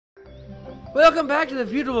Welcome back to the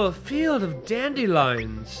beautiful field of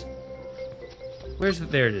dandelions. Where's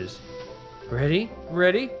it? There it is. Ready?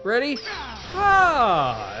 Ready? Ready?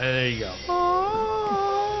 Ah! And there you go.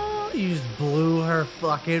 Oh, you just blew her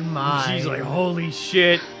fucking mind. She's like, holy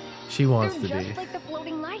shit. She wants to They're be. just like the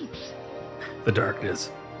floating lights. The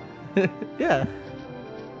darkness. Yeah.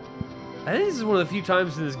 I think this is one of the few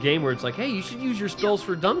times in this game where it's like, hey, you should use your spells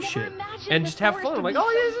for dumb shit and just have fun. I'm like,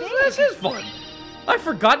 oh, this is fun. I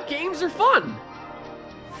forgot games are fun.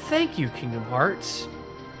 Thank you, Kingdom Hearts.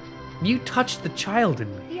 You touched the child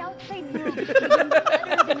in me. The outside world is even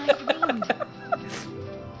better than I dreamed.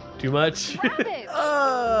 Too much?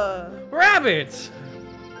 Rabbits. Rabbits!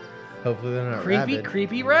 Hopefully they're not Creepy, rabid.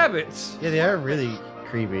 creepy rabbits. Yeah, they are really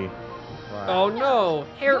creepy. Wow. Oh no,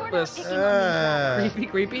 hairless. Creepy,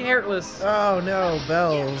 creepy, hairless. Oh no,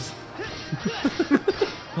 bells.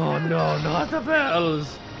 Oh no, not the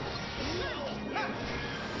bells.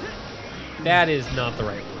 That is not the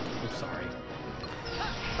right one. I'm sorry.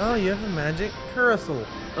 Oh, you have a magic carousel.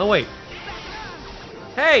 Oh wait.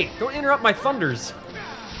 Hey, don't interrupt my thunders.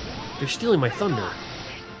 They're stealing my thunder.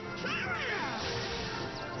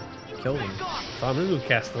 Kill them. So I'm gonna go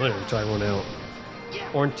cast thunder until I run out.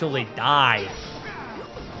 Or until they die.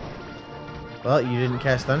 Well, you didn't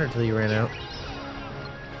cast thunder till you ran out.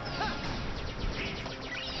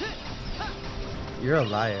 You're a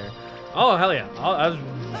liar. Oh, hell yeah. I was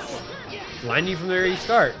blind you from the very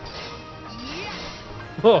start.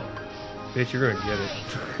 Oh, bitch, you're gonna get it.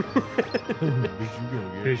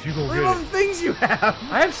 Bitch, you gonna Look get at all it. the things you have.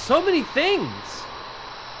 I have so many things.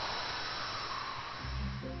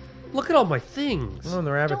 Look at all my things. Oh, and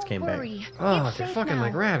the rabbits Don't came worry. back. Oh, It's they're safe fucking now.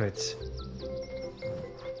 like rabbits.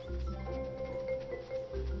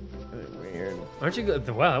 Weird. Aren't you good?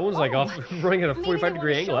 Wow, that one's like off running at a Maybe 45 they wanna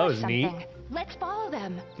degree angle. show That us was neat. something. Let's follow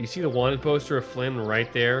them. Do you see the wanted poster of Flynn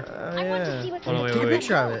right there? Oh, I want to yeah. see what's Hold on, in wait, Take a wait,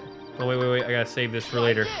 picture of it. Oh, wait. I gotta save this for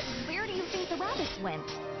later. Where do you think the rabbits went?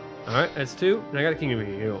 Alright, that's two. And I got a Kingdom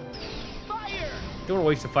Heal. Don't want to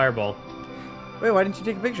waste a fireball. Wait, why didn't you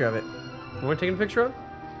take a picture of it? You want to take a picture of?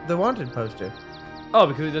 The wanted poster. Oh,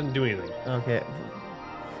 because it doesn't do anything. Okay.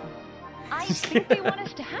 I think they want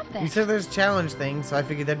us to have You this. said there's challenge things, so I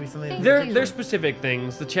figured that'd be something. They're specific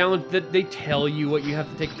things. The challenge that they tell you what you have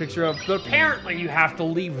to take a picture of, but apparently you have to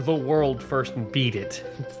leave the world first and beat it.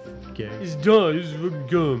 Okay. It's done. It's fucking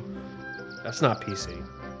dumb. That's not PC.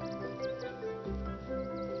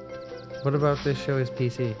 What about this show is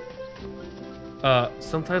PC?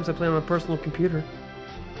 Sometimes I play on a personal computer.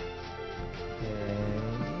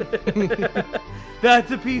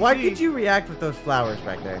 That's a PC. Why could you react with those flowers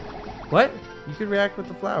back there? What? You could react with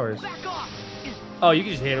the flowers. Oh, you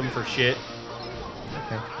can just hit him for shit.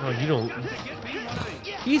 Okay. Oh, you don't.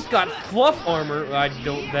 He's got fluff armor. That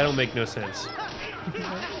don't make no sense.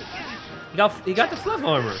 He got the fluff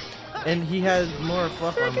armor. And he has more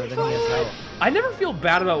fluff armor than he has health. I never feel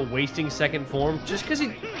bad about wasting second form, just because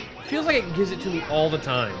it feels like it gives it to me all the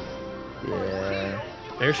time. Yeah.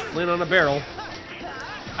 There's Flynn on a barrel.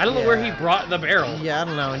 I don't know where he Yeah. brought the barrel. Yeah, I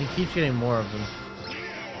don't know, and he keeps getting more of them.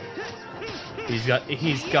 He's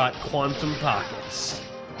got quantum pockets.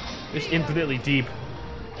 It's infinitely deep.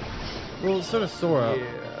 Well, so does Sora.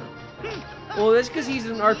 Yeah. Well, that's because he's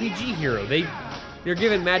an RPG hero. They're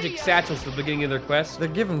given magic satchels at the beginning of their quest. They're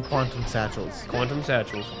given quantum satchels. Quantum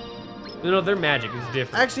satchels. No, they're magic. It's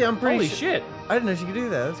different. Actually, I'm pretty Holy su- shit. I didn't know she could do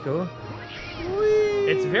that. That's cool.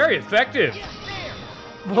 It's very effective.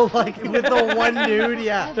 Well, like with the one dude,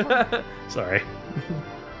 yeah. Sorry.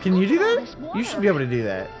 Can you do that? You should be able to do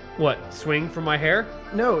that. What? Swing from my hair?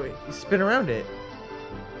 No, spin around it.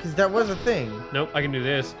 Because that was a thing. Nope, I can do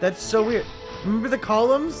this. That's so weird. Remember the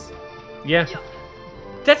columns? Yeah.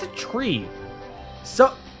 That's a tree.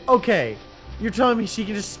 So, okay. You're telling me she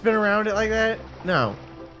can just spin around it like that? No.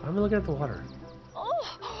 I'm looking at the water.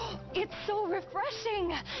 Oh, it's so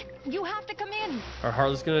refreshing. You have to come in. Are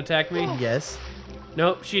Heartless gonna attack me? Yes.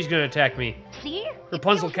 Nope, she's gonna attack me. See?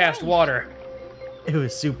 Rapunzel It feels cast right. water. It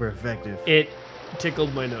was super effective. It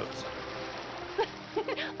tickled my nose.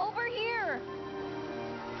 Over here.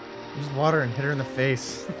 Use water and hit her in the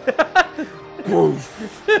face.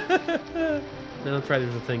 Now let's try.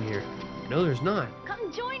 There's a thing here. No, there's not.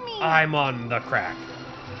 Come join me. I'm on the crack.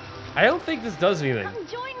 I don't think this does anything. Come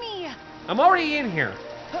join me. I'm already in here.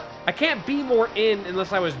 I can't be more in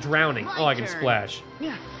unless I was drowning. Oh, I can splash.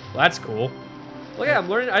 Yeah. Well, that's cool. Look at I'm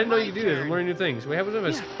learning. I didn't know you could do this. I'm learning new things. We have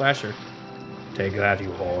a splasher. Take that, you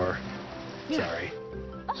whore. Sorry.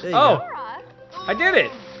 There you Oh, go. Laura. I did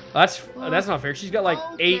it. That's not fair. She's got like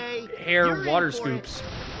 8 hair water scoops.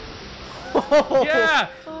 Yeah,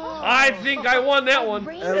 I think I won that one.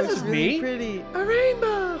 That This was is really me. pretty. A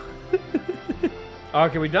rainbow.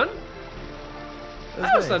 Okay, we done?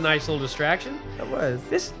 That was a nice. nice little distraction. That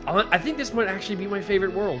was. I think this might actually be my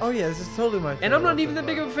favorite world. Oh yeah, this is totally my favorite. And I'm not world even so that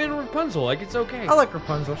big far. of a fan of Rapunzel. Like, it's okay. I like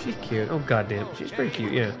Rapunzel. She's cute. Oh, goddamn. She's pretty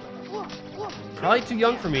cute, yeah. Probably too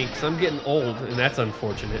young for me, because I'm getting old, and that's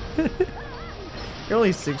unfortunate. You're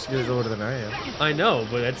only 6 years older than I am. I know,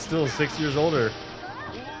 but that's still 6 years older.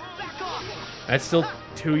 That's still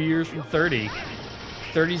 2 years from 30.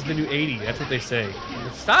 30's the new 80. That's what they say.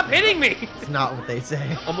 Stop hitting me! It's not what they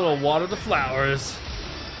say. I'm gonna water the flowers.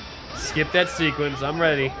 Skip that sequence. I'm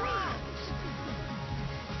ready.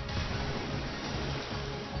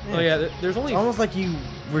 Oh yeah, there's only. It's almost like you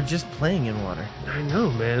were just playing in water. I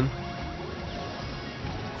know, man.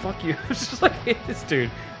 Fuck you. It's just like, hey, this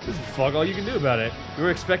dude. This is fuck all you can do about it. You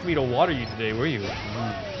weren't expecting me to water you today, were you?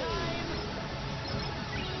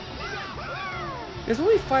 There's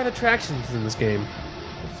only 5 attractions in this game.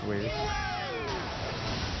 That's weird.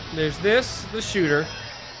 There's this, the shooter,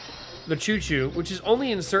 the choo-choo, which is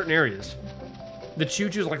only in certain areas. The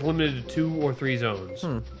choo-choo is like limited to 2 or 3 zones.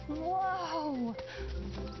 Whoa.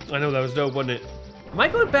 I know, that was dope, wasn't it? Am I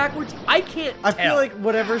going backwards? I can't I tell. feel like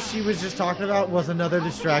whatever she was just talking about was another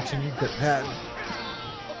distraction you could have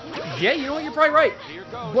had. Yeah, you know what? You're probably right.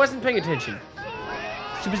 Wasn't paying attention.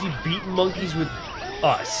 Too busy beating monkeys with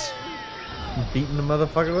us. Beating the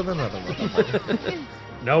motherfucker with another motherfucker.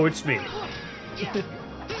 No, it's me.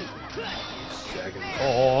 Second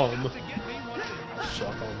palm.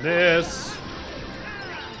 Suck on this.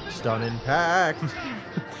 Stun impact.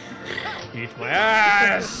 Eat my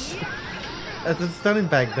ass. That's what stun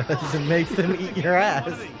impact does. It makes them eat your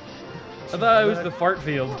ass. I thought it was the fart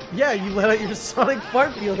field. Yeah, you let out your sonic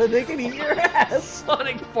fart field and they can eat your ass.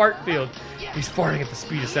 Sonic fart field. He's farting at the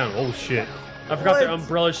speed of sound. Oh shit. I forgot their What?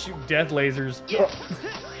 umbrellas shoot death lasers.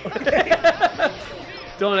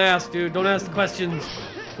 Don't ask, dude. Don't ask the questions.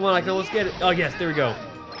 Come on, I can almost get it. Oh, yes, there we go.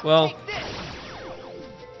 Well,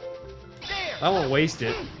 I won't waste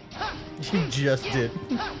it. You just did.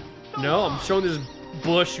 No, I'm showing this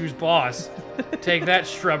bush who's boss. Take that,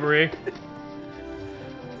 shrubbery.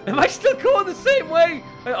 Am I still going the same way?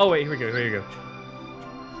 Oh, wait, here we go, here you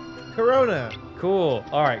go. Corona. Cool.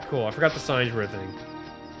 All right, cool. I forgot the signs were a thing.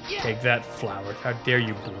 Take that, flower. How dare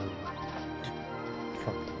you bloom.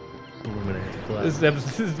 Blooming ass flag.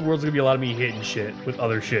 This world's gonna be a lot of me hitting shit with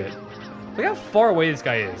other shit. Look how far away this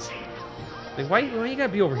guy is. Like, why you gotta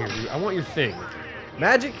be over here, dude? I want your thing.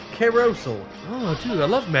 Magic carousel. Oh, dude, I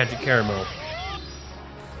love magic caramel.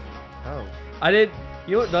 Oh.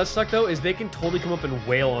 You know what does suck, though, is they can totally come up and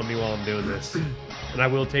wail on me while I'm doing this. And I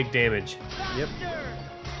will take damage. Yep.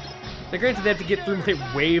 Now, granted, they have to get through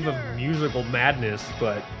my wave of musical madness,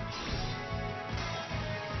 but...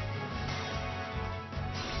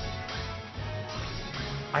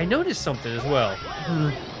 I noticed something as well.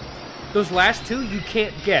 Those last 2 you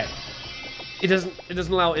can't get. It doesn't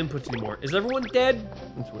allow inputs anymore. Is everyone dead?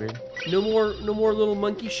 That's weird. No more little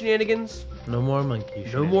monkey shenanigans? No more monkey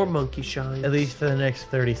shit. No more monkey shines. At least for the next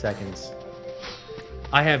 30 seconds.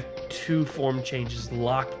 I have 2 form changes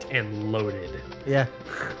locked and loaded. Yeah.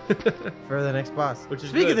 For the next boss. Which is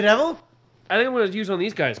Speak good. of the devil. I think I'm going to use on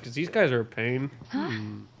these guys, because these guys are a pain.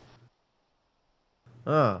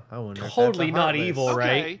 Oh, I wonder. if Totally that's a not heartless. evil,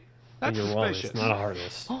 right? Okay, that's You're wrong, suspicious. it's not a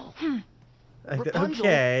heartless. Rapunzel.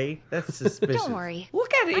 Okay, that's suspicious. Don't worry.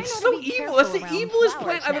 Look at it, I it's know so to be evil. That's the careful around evilest flowers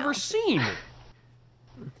plant I've now. ever seen.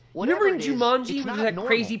 Whatever Remember in it is, Jumanji, it's with not that normal.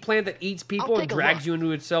 crazy plant that eats people I'll and take a drags look. you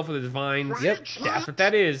into itself with its vines? Yep. That's what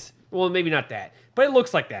that is. Well, maybe not that, but it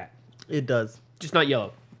looks like that. It does. Just not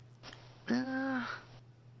yellow.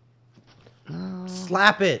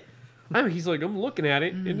 Slap it. I mean, he's like, I'm looking at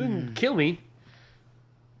it. It didn't kill me.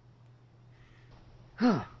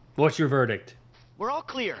 What's your verdict? We're all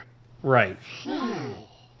clear. Right.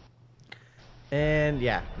 And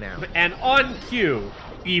yeah, now. And on cue,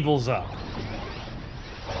 evil's up.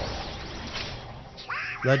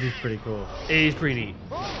 That dude's pretty cool. He's pretty neat.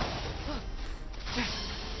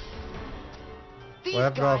 These What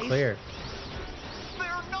after all guys, clear? they're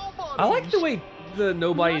nobodies. I like the way the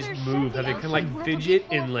nobodies move, how they kind of like fidget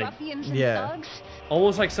and like Yeah.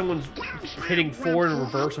 almost like someone's hitting forward and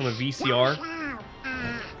reverse on a VCR.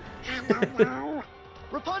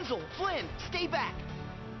 Rapunzel, Flynn, stay back.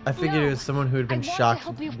 I figured it was someone who had been I want to shocked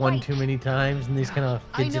help you one fight. too many times and these kind of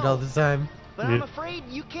I fidget know. all the time. But Yeah. I'm afraid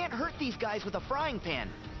you can't hurt these guys with a frying pan.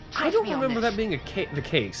 I Trust don't me on remember this. that being the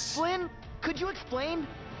case. Flynn, could you explain?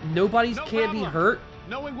 Nobodies No can't be problem. hurt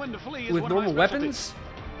Knowing when to flee is with one of my normal specialties.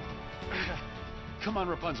 weapons Come on,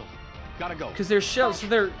 Rapunzel. Gotta go. because they're shells. So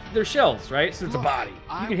they're shells, right? So it's a Look, body. You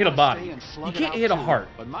I can hit a wanna body. stay and slug You it can't out hit a too, heart.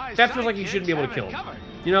 but my That feels like you sidekicks shouldn't be able to have it kill them. covered.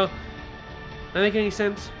 You know? That make any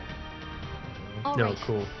sense? All No, right.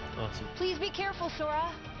 cool. Awesome. Please be careful, Sora.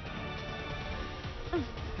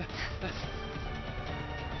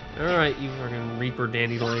 Alright, you fucking Reaper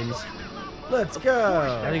dandelions. Let's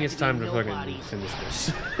go. I think it's time to fucking finish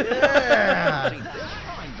this. Yeah.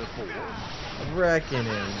 Wrecking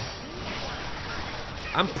him.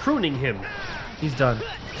 I'm pruning him. He's done.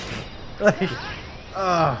 Like,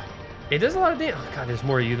 It does a lot of damage. Oh, God, there's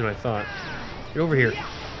more of you than I thought. Get over here.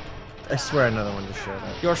 I swear another one just showed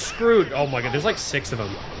up. You're screwed. Oh my God, there's like 6 of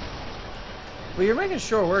them. Well, you're making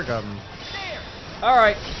short work of them.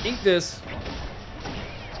 Alright, eat this.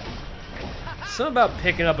 Something about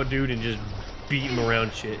picking up a dude and just beating him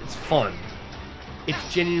around shit. It's fun.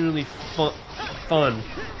 It's genuinely fun.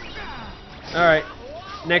 Alright,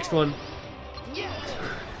 next one.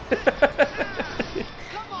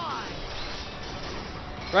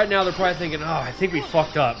 Right now they're probably thinking, oh, I think we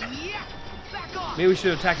fucked up. Maybe we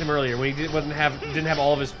should have attacked him earlier when he didn't have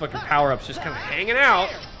all of his fucking power-ups just kind of hanging out.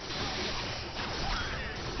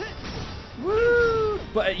 Woo!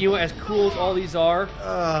 But you know, as cool as all these are,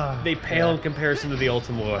 they pale in comparison to the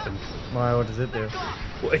ultimate weapon. Why? What does it do?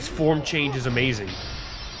 Well, its form change is amazing.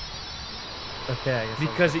 Okay, I guess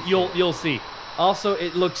Because you'll see. Also,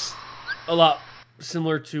 it looks a lot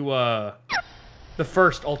similar to the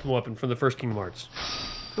first ultimate weapon from the first Kingdom Hearts,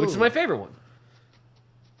 which is my favorite one.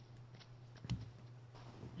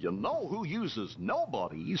 You know who uses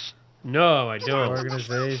nobodies? No, I don't.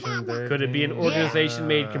 Organization. Could it be an organization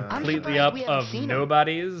made completely up of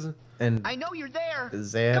nobodies? And I know you're there. Come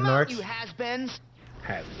out, Xanarks? you has-beens.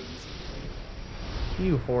 Has-beens.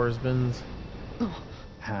 You whoresbins.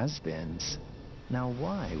 Has-beens? Now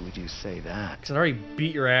why would you say that? Cause I already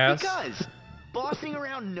beat your ass. Because bossing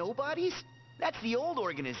around nobodies? That's the old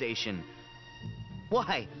organization.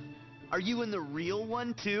 Why? Are you in the real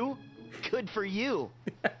one too? Good for you.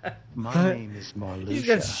 My name is Marluxia. He's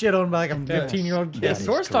got shit on by like a 15-year-old kid. Yeah, That is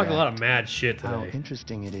Sora's talking a lot of correct. mad shit How today.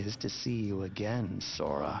 interesting it is to see you again,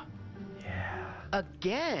 Sora.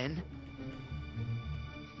 Again?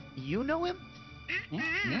 You know him?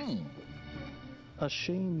 A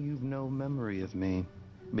shame you've no memory of me,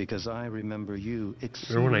 because I remember you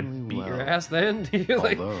extremely Remember when I beat well. your ass then? You're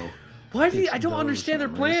like, Although, why do you, it's I don't those understand their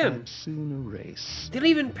memories plan. I'd soon erase. They don't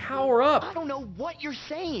even power I up. don't know what you're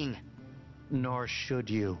saying. Nor should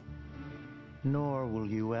you. Nor will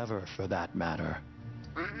you ever, for that matter.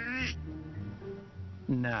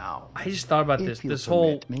 Now, I just thought about this. if you'll This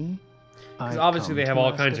whole, permit me, because I've obviously come they have to all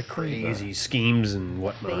ask kinds a of favor. crazy schemes and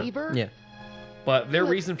whatnot. Favor? Yeah. But their You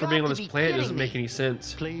have reason for being got on to this be planet kidding doesn't make me. any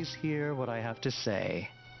sense. Please hear what I have to say.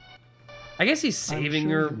 I guess he's saving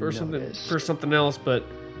sure her you or something noticed. for something else, but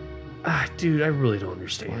dude, I really don't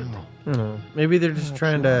understand. Well, I don't know. Maybe they're just perhaps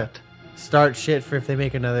trying to not. start shit for if they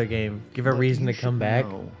make another game. Give a But reason you to come should back.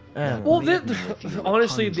 know I that don't know. Well, reigniting of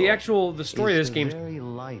honestly, the Rapunzel story of is this the game's very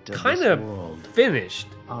light of kind this of world. finished.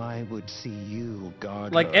 I would see you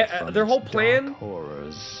guard Like, her from their whole its plan dark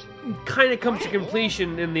horrors. Kind of comes to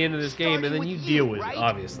completion in the end of this game, and then you deal with it,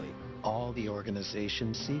 obviously. All the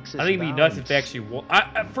organization seeks is I think it'd be nuts if they balance. actually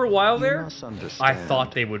won. For a while You there, must I understand,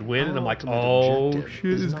 thought they would win, and I'm our like, ultimate oh objective shit,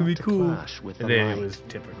 is this is gonna be not to cool. clash with And the then it light. was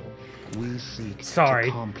typical. We seek Sorry.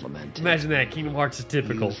 to complement it. Imagine that, Kingdom Hearts is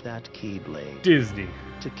typical. Use that Keyblade Disney.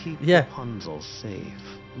 to keep Yeah. Rapunzel safe.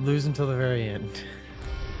 Lose until the very end.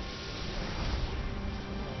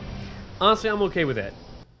 Honestly, I'm okay with that.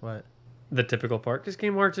 What? The typical part, because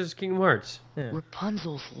Kingdom Hearts is Kingdom Hearts.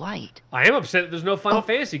 Rapunzel's light. I am upset that there's no Final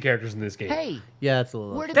Fantasy characters in this game. Hey, Yeah, that's a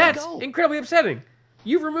little. where did That's they go? incredibly upsetting.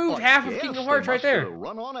 You've removed half of Yes, Kingdom they Hearts right must there. have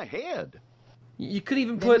Run on ahead. You could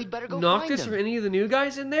even Then put we'd better go Noctis find or them. any of the new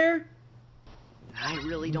guys in there. I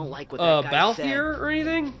really don't like what that guy Balthier said. or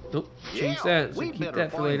anything. Nope, change that. So we keep better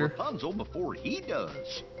that for find later. Rapunzel before he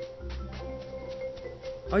does.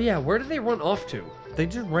 Oh yeah, where did they run off to? They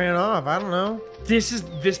just ran off. I don't know.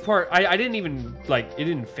 This part. I didn't even like. It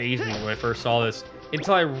didn't phase me when I first saw this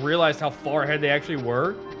until I realized how far ahead they actually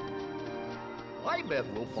were. I bet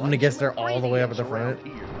we'll find gonna guess some they're all the way up at the ingredients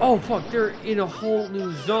front. around here. Oh fuck, they're in a whole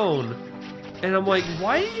new zone, and I'm like,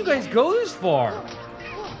 why did you guys go this far?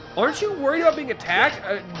 Aren't you worried about being attacked?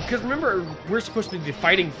 Because remember, we're supposed to be the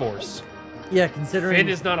fighting force. Yeah, considering. Finn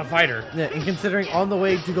is not a fighter. Yeah, and considering on the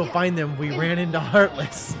way to go find them, we ran into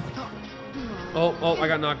Heartless. Oh, I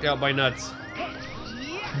got knocked out by nuts.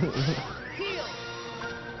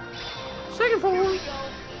 Second forward.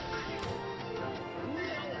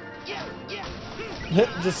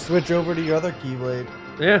 Just switch over to your other Keyblade.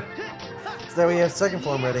 Yeah, So that we have second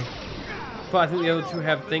form ready. but I think the other two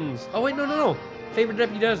have things. Oh wait, no. Favorite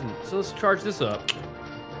deputy doesn't. So let's charge this up.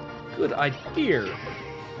 Good idea.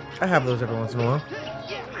 I have those every once in a while.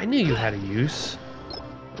 I knew you had a use.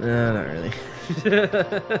 No, not really.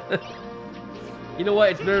 You know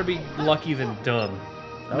what? It's better to be lucky than dumb.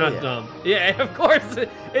 Oh, Not yeah. dumb. Yeah, of course.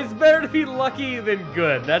 It's better to be lucky than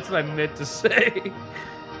good. That's what I meant to say.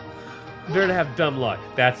 Better to have dumb luck.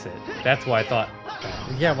 That's it. That's why I thought.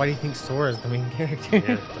 Yeah, why do you think Sora is the main character?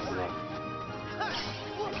 Yeah, dumb luck.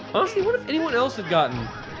 Honestly, what if anyone else had gotten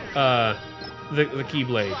the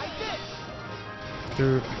Keyblade?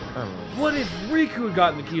 Dude, I don't know. What if Riku had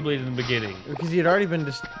gotten the Keyblade in the beginning? Because he had already been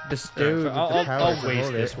bestowed with the power I'll to waste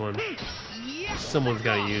hold this it. one. Someone's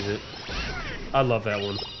got to use it. I love that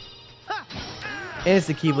one. And it's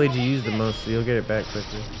the Keyblade you use the most, so you'll get it back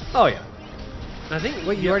quickly. Oh yeah. I think.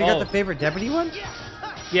 Wait, you already got the favorite deputy one?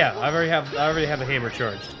 Yeah, I already have the hammer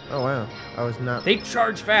charged. Oh wow, I was not. They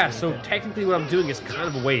charge fast, so technically what I'm doing is kind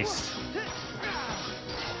of a waste.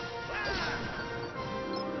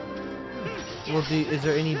 Well, is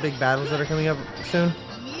there any big battles that are coming up soon?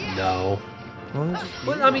 No. Well, just-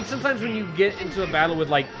 But I mean, sometimes when you get into a battle with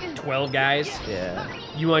like 12 guys, yeah.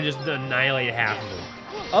 you want to just annihilate half of them.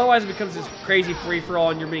 Otherwise, it becomes this crazy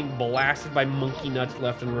free-for-all, and you're being blasted by monkey nuts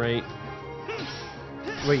left and right.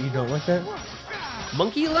 Wait, you don't like that?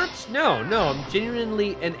 Monkey nuts? No, I'm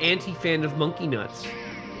genuinely an anti-fan of monkey nuts.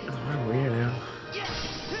 Oh, what a weirdo.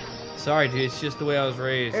 Sorry, dude, it's just the way I was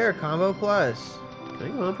raised. Air combo plus. Can I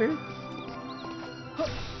go up here?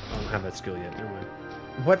 I don't have that skill yet, never mind.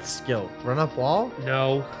 What skill? Run up wall?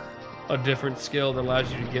 No, a different skill that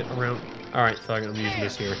allows you to get around. Alright, so I'm using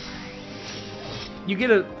this here. You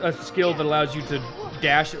get a skill that allows you to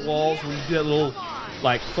dash at walls when you do that little,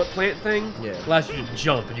 like, foot plant thing. Yeah. It allows you to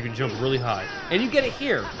jump, and you can jump really high. And you get it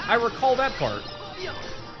here. I recall that part.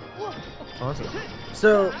 Awesome.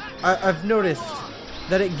 So, I've noticed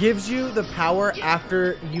that it gives you the power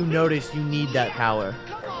after you notice you need that power.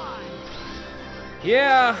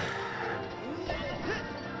 Yeah.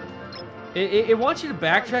 It wants you to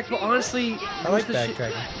backtrack, but honestly, I like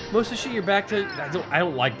backtracking. Most of the shit you're back to, I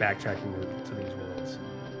don't like backtracking to these worlds.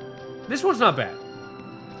 This one's not bad,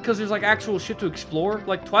 because there's like actual shit to explore.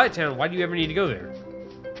 Like Twilight Town, why do you ever need to go there?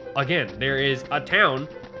 Again, there is a town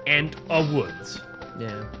and a woods.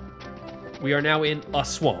 Yeah. We are now in a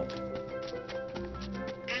swamp.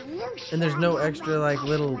 And there's no extra, like,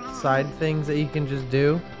 little side things that you can just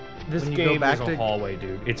do? This when you game go back is a to... hallway,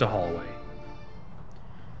 dude. It's a hallway.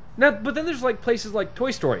 Now, but then there's like places like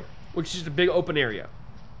Toy Story, which is just a big open area.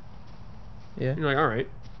 Yeah. You're like, all right.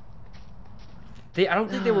 I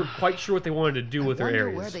don't think they were quite sure what they wanted to do with their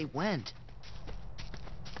areas. Where they went.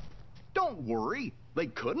 Don't worry. They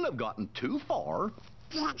couldn't have gotten too far.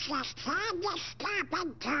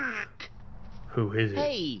 Who is it?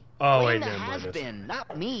 Hey, Oh, blame wait, the never mind. has-been,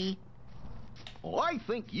 not me. Oh, I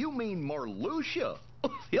think you mean Marluxia.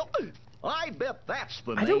 I bet that's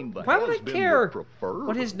the I name don't. the Why would I has-been care would prefer.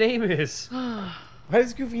 what his name is? Why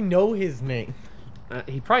does Goofy know his name?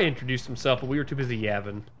 He probably introduced himself, but we were too busy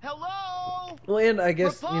yapping. Hello? Well, and I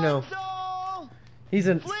guess, you know,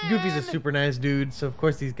 Rapunzel! Goofy's a super nice dude, so of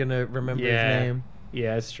course he's gonna remember his name.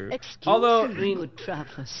 Yeah, it's true. Excuse Although, I me, mean, good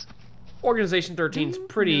travelers. Organization 13's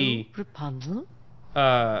pretty. Rapunzel?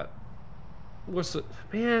 What's the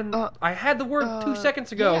man? I had the word 2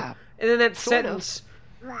 seconds ago, yeah, and then that sort of. sentence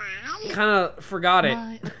kind of forgot it.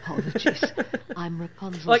 My apologies. I'm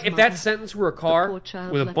Rapunzel's Like if that mother. sentence were a The car poor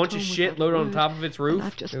child with a left bunch of home shit without loaded on word, top of its and roof,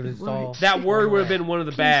 I've just it would been just all- worried that sick. word would have been one of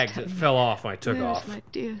the Please bags tell that me. fell off when I took Where's off. my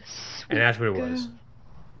dear, And that's what it sweet was. girl?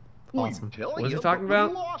 Awesome. Tell What was you, he talking but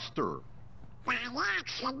we about? lost her.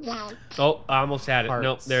 Oh, I almost had it. Hearts.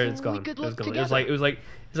 Nope, there it's We gone. could It was live gone. It was like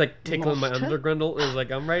tickling my Lost her? undergrundle. It was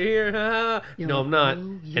like I'm right here. You're No, I'm not.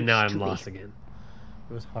 no And now use I'm to lost me. again.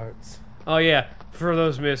 It was hearts. Oh yeah, for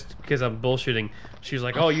those missed because I'm bullshitting. She was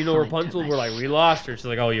like, "Oh, you know Fine, Rapunzel?" Thomas. We're like, "We lost her." She's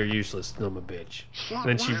like, "Oh, you're useless. No, I'm a bitch." And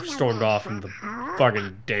then she stormed off in the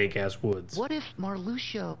fucking dank ass woods. What if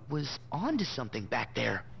Marluxia was onto something back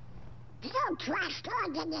there? Damn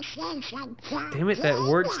it, that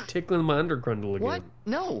word's tickling my undergrundle again. What?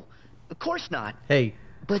 No, of course not. Hey,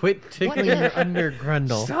 But quit tickling what your if-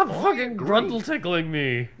 undergrundle. Stop fucking agree. grundle tickling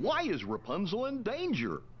me. Why is Rapunzel in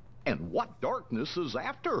danger? And what darkness is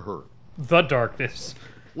after her? The darkness.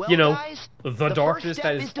 Well, You know, guys, the first darkness step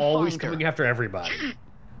that is is to always find her. coming after everybody.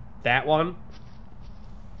 That one.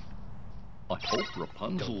 I hope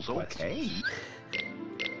Rapunzel's Dumb okay.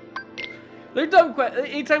 They're dumb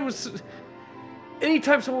questions.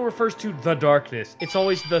 Anytime someone refers to the darkness, it's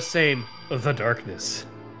always the same. The darkness.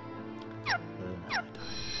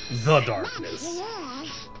 The darkness.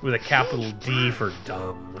 With a capital D for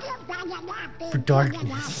dumb. For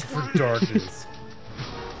darkness. For darkness.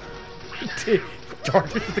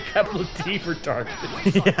 Darkness with a capital D for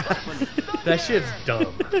darkness. Yeah. That shit's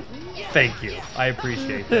dumb. Thank you. I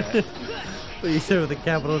appreciate that. But you said with a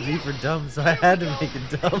capital D for dumb, so I had to make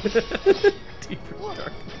it dumb. D for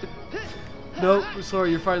darkness. Nope,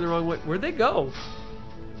 sorry, you're fighting the wrong way. Where'd they go?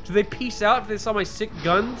 Do they peace out if they saw my sick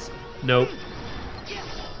guns? Nope.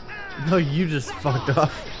 No, you just fucked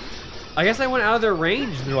off. I guess I went out of their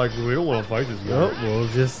range and they're like, we don't want to fight this guy. Nope, we'll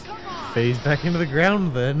just phase back into the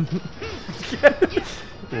ground then.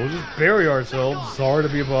 We'll just bury ourselves. Sorry to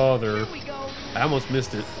be a bother. I almost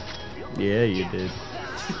missed it. Yeah, you did.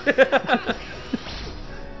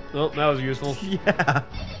 Well, that was useful. Yeah.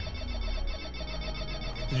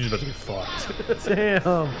 You're just about to get fucked. Damn.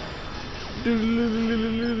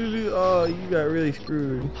 Oh, you got really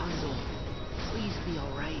screwed. Rapunzel, please be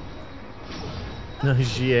alright. No,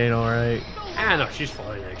 she ain't alright. Ah, no, she's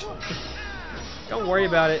fine, actually. Don't worry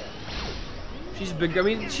about it. She's big. I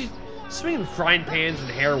mean, she's swinging frying pans and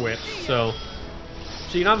hair whips, so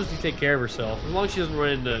she can obviously take care of herself. As long as she doesn't run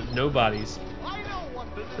into nobodies,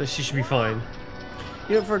 she should be fine.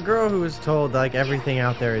 You know, for a girl who was told like everything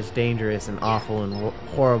out there is dangerous and awful and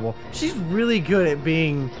horrible, she's really good at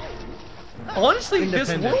being. Honestly, this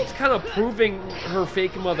Independent. world's kind of proving her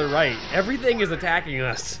fake mother right. Everything is attacking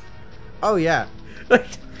us. Oh yeah. Like,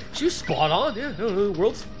 she's spot on. Yeah, no, the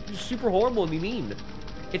world's super horrible and mean.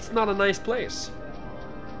 It's not a nice place.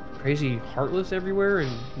 Crazy, heartless everywhere,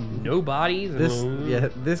 and no bodies.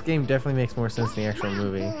 This game definitely makes more sense than the actual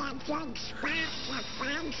movie.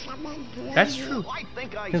 That's true. I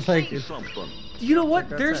think I It's see like- something. You know what?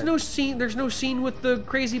 Like There's outside. no scene. There's no scene with the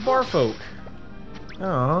crazy bar folk,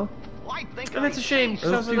 Oh, I think and that's a shame. 'cause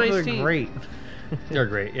that those was a people nice are team. great. They're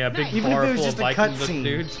great. Yeah, big Even if bar it was full just of a Vikings looking cutscene.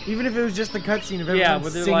 dudes. Even if it was just the cutscene of everyone Yeah,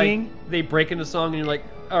 but they're singing. like they break into song, and you're like,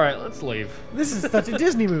 all right, let's leave. This is such a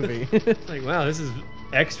Disney movie. It's like, wow, this is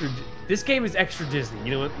extra. This game is extra Disney.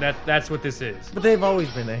 You know what? That's what this is. But they've always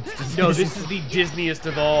been extra. No, this is the Disneyest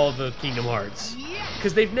of all the Kingdom Hearts.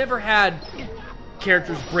 Because they've never had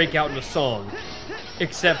characters break out in a song.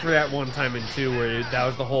 Except for that one time in 2 where that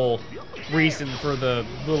was the whole reason for the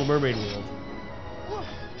Little Mermaid world.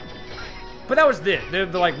 But that was it. They're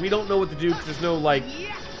like, we don't know what to do because there's no, like,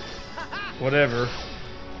 whatever.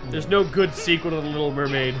 There's no good sequel to The Little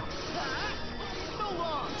Mermaid.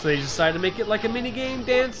 So they decided to make it like a minigame,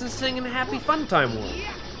 dance, and sing, and happy fun time world.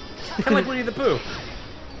 Kind of like Winnie the Pooh.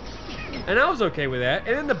 And I was okay with that.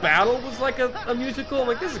 And then the battle was like a musical. I'm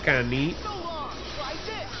like, this is kind of neat.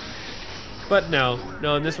 But no,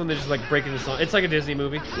 in this one they're just like breaking the song. It's like a Disney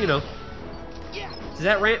movie, you know. Does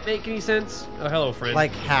that rant make any sense? Oh, hello, friend.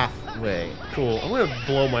 like halfway. Cool. I'm gonna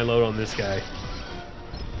blow my load on this guy.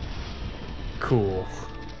 Cool.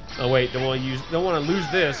 Oh wait, don't want to lose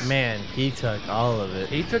this. Man, he took all of it.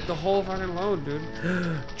 He took the whole fucking load, dude.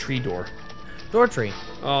 Tree door. Door tree.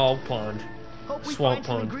 Oh, pond. Hope we Swamp find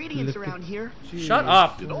some pond. ingredients around here. Shut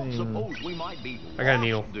up. You don't suppose we might be I got a lost,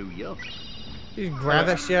 needle. do you? You just grab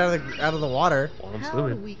that shit out of the water. While I'm How do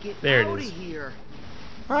swimming. we get There out it is. of here?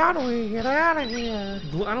 How do we get out of here? I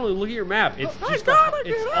don't know. Look at your map. It's just gotta it's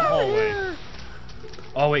get a out of hallway. here.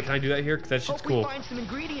 Oh wait, can I do that here? Cause that shit's Hope we cool. find some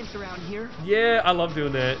ingredients around here. Yeah, I love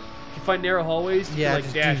doing that. If you find narrow hallways, you Yeah, can like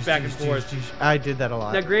just dash juice, back juice, and forth. juice, juice. I did that a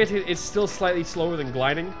lot. Now, granted, it's still slightly slower than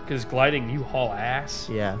gliding, because gliding you haul ass.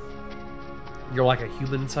 Yeah. You're like a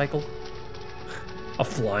human cycle, a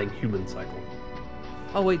flying human cycle.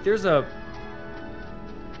 Oh wait, there's a.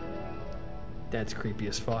 That's creepy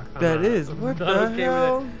as fuck. That is. What the with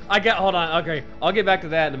hell? that. Hold on. Okay, I'll get back to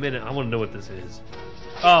that in a minute. I want to know what this is.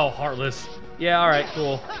 Oh, heartless. Yeah. All right.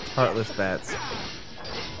 Cool. Heartless bats.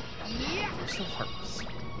 You're so heartless.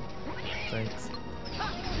 Thanks.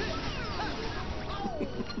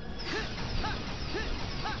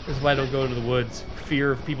 This is why I don't go into the woods.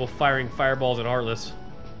 Fear of people firing fireballs at Heartless.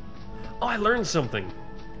 Oh, I learned something.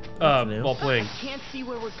 new. While playing. Can't see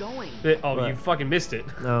where we're going. Oh, What? you fucking missed it.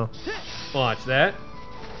 No. Watch that.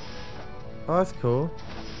 Oh, that's cool.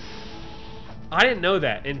 I didn't know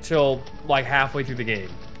that until like halfway through the game.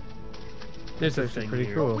 There's a That's actually thing pretty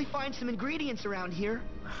here. cool. Hope we find some ingredients around here.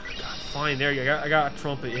 God, fine, there you go. I got a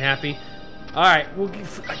trumpet. You happy? All right,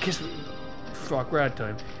 I guess. Fuck, we're out of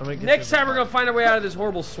time. I'm gonna get Next this- time we're gonna find our way out of this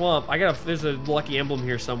horrible swamp. There's a lucky emblem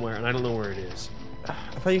here somewhere, and I don't know where it is. I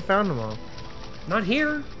thought you found them all. Not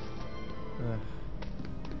here. Ugh.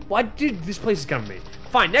 Why, dude? This place is coming to me.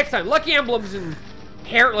 Fine, next time. Lucky emblems and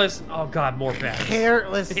hairless. Oh God, more bats.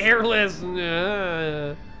 Hairless. Hairless.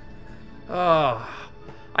 Oh,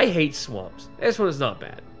 I hate swamps. This one is not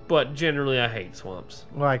bad, but generally I hate swamps.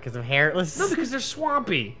 Why? Because of hairless? No, because they're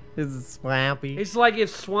swampy. It's swampy. It's like if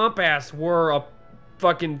swamp ass were a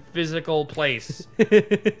fucking physical place.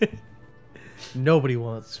 Nobody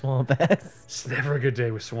wants swamp ass. It's never a good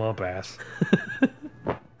day with swamp ass.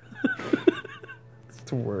 It's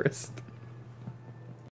the worst.